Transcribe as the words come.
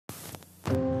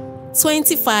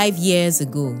25 years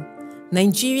ago,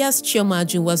 Nigeria's Chioma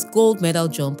Ajunwa's gold medal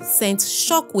jump sent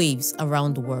shockwaves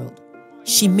around the world.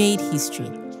 She made history.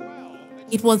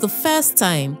 It was the first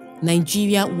time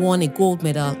Nigeria won a gold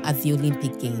medal at the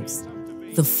Olympic Games,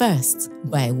 the first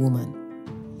by a woman.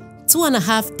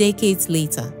 2.5 decades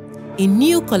later, a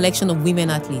new collection of women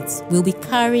athletes will be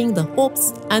carrying the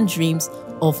hopes and dreams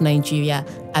of Nigeria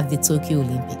at the Tokyo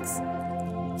Olympics.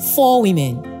 4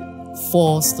 women,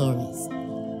 4 stories,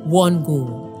 1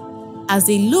 goal, as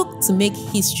they look to make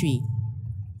history.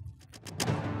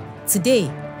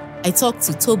 Today, I talk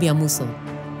to Tobi Amuso,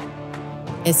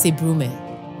 Ese Brume,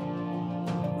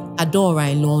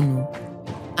 Adora Ilonu,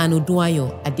 and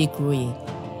Odunayo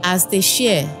Adekuroye, as they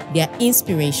share their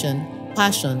inspiration,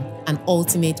 passion, and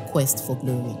ultimate quest for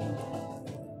glory.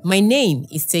 My name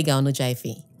is Tega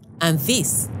Onojaife, and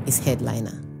this is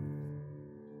Headliner.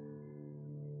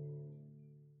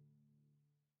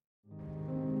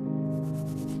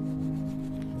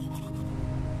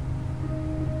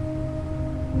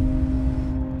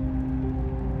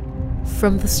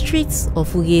 From the streets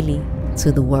of Ughelli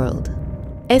to the world,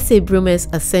 Ese Brume's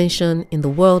ascension in the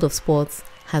world of sports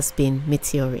has been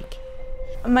meteoric.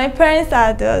 My parents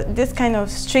are this kind of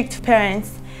strict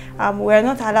parents. We're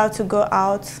not allowed to go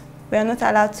out. We're not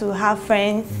allowed to have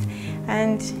friends.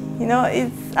 And you know,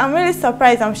 I'm really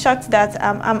surprised. I'm shocked that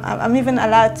I'm even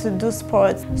allowed to do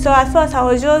sports. So at first I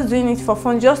was just doing it for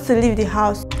fun, just to leave the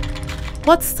house.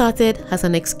 What started as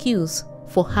an excuse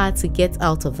for her to get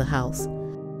out of the house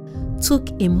took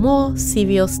a more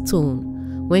serious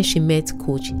tone when she met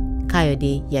Coach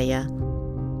Kayode Yaya.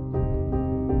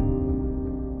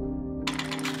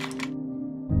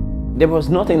 There was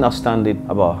nothing outstanding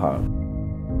about her.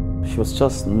 She was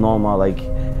just normal like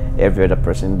every other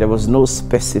person. There was no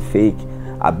specific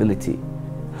ability.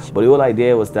 But the whole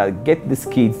idea was that get these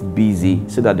kids busy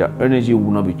so that their energy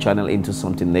will not be channeled into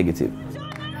something negative.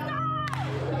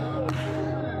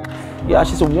 Yeah,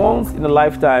 she's a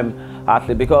once-in-a-lifetime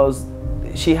athlete because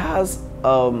she has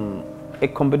a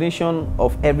combination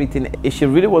of everything. If she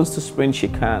really wants to sprint, she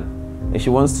can. If she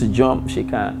wants to jump, she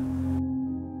can.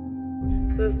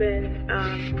 We've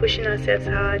been pushing ourselves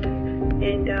hard and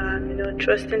you know,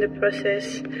 trusting the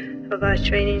process of our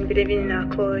training, believing in our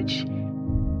coach.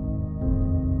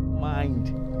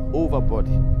 Mind over body.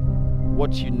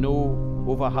 What you know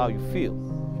over how you feel.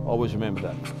 Always remember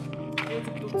that.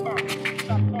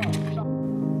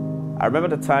 I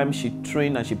remember the time she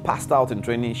trained and she passed out in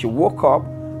training. She woke up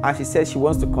and she said she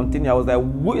wants to continue. I was like,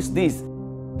 what is this?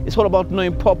 It's all about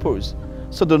knowing purpose.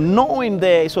 So the knowing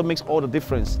there is what makes all the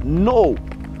difference. Know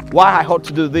why I ought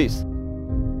to do this.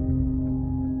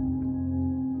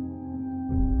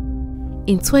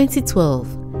 In 2012,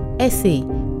 Ese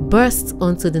burst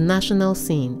onto the national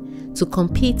scene to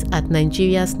compete at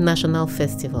Nigeria's National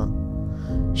Festival.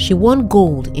 She won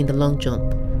gold in the long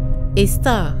jump. A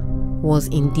star was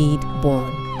indeed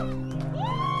born.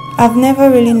 I've never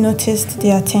really noticed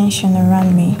the attention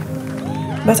around me,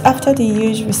 but after the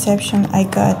huge reception I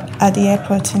got at the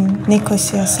airport in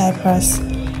Nicosia, Cyprus,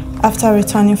 after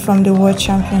returning from the World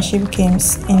Championship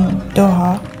Games in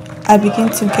Doha, I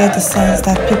began to get the sense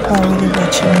that people are really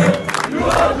watching me. You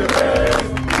are the best.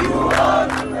 You are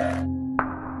the best.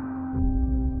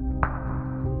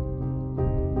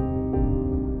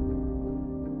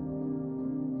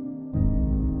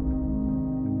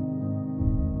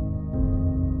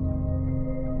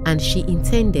 And she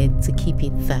intended to keep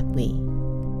it that way.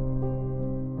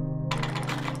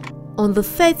 On the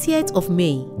 30th of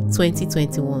May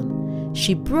 2021,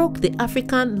 she broke the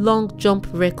African long jump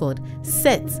record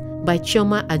set by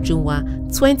Chioma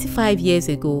Ajunwa 25 years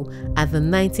ago at the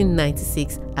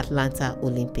 1996 Atlanta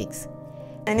Olympics.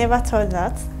 I never thought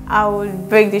that I would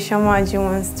break the Chioma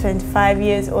Ajunwa's 25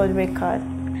 years old record.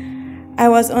 I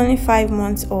was only 5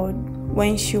 months old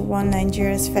when she won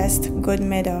Nigeria's first gold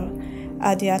medal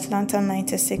at the Atlanta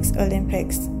 96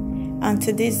 Olympics, and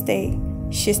to this day,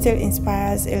 she still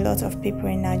inspires a lot of people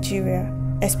in Nigeria,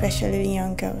 especially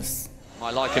young girls.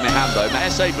 I like in the hand though,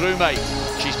 Ese Brume,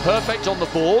 she's perfect on the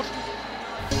board.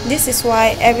 This is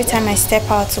why every time I step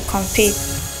out to compete,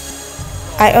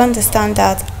 I understand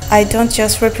that I don't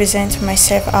just represent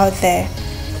myself out there,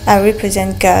 I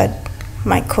represent God,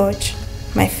 my coach,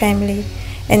 my family,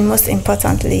 and most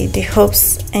importantly, the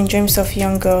hopes and dreams of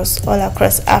young girls all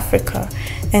across Africa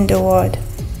and the world.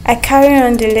 I carry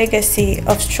on the legacy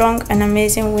of strong and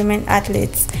amazing women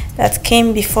athletes that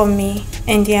came before me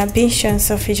and the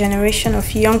ambitions of a generation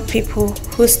of young people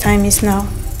whose time is now.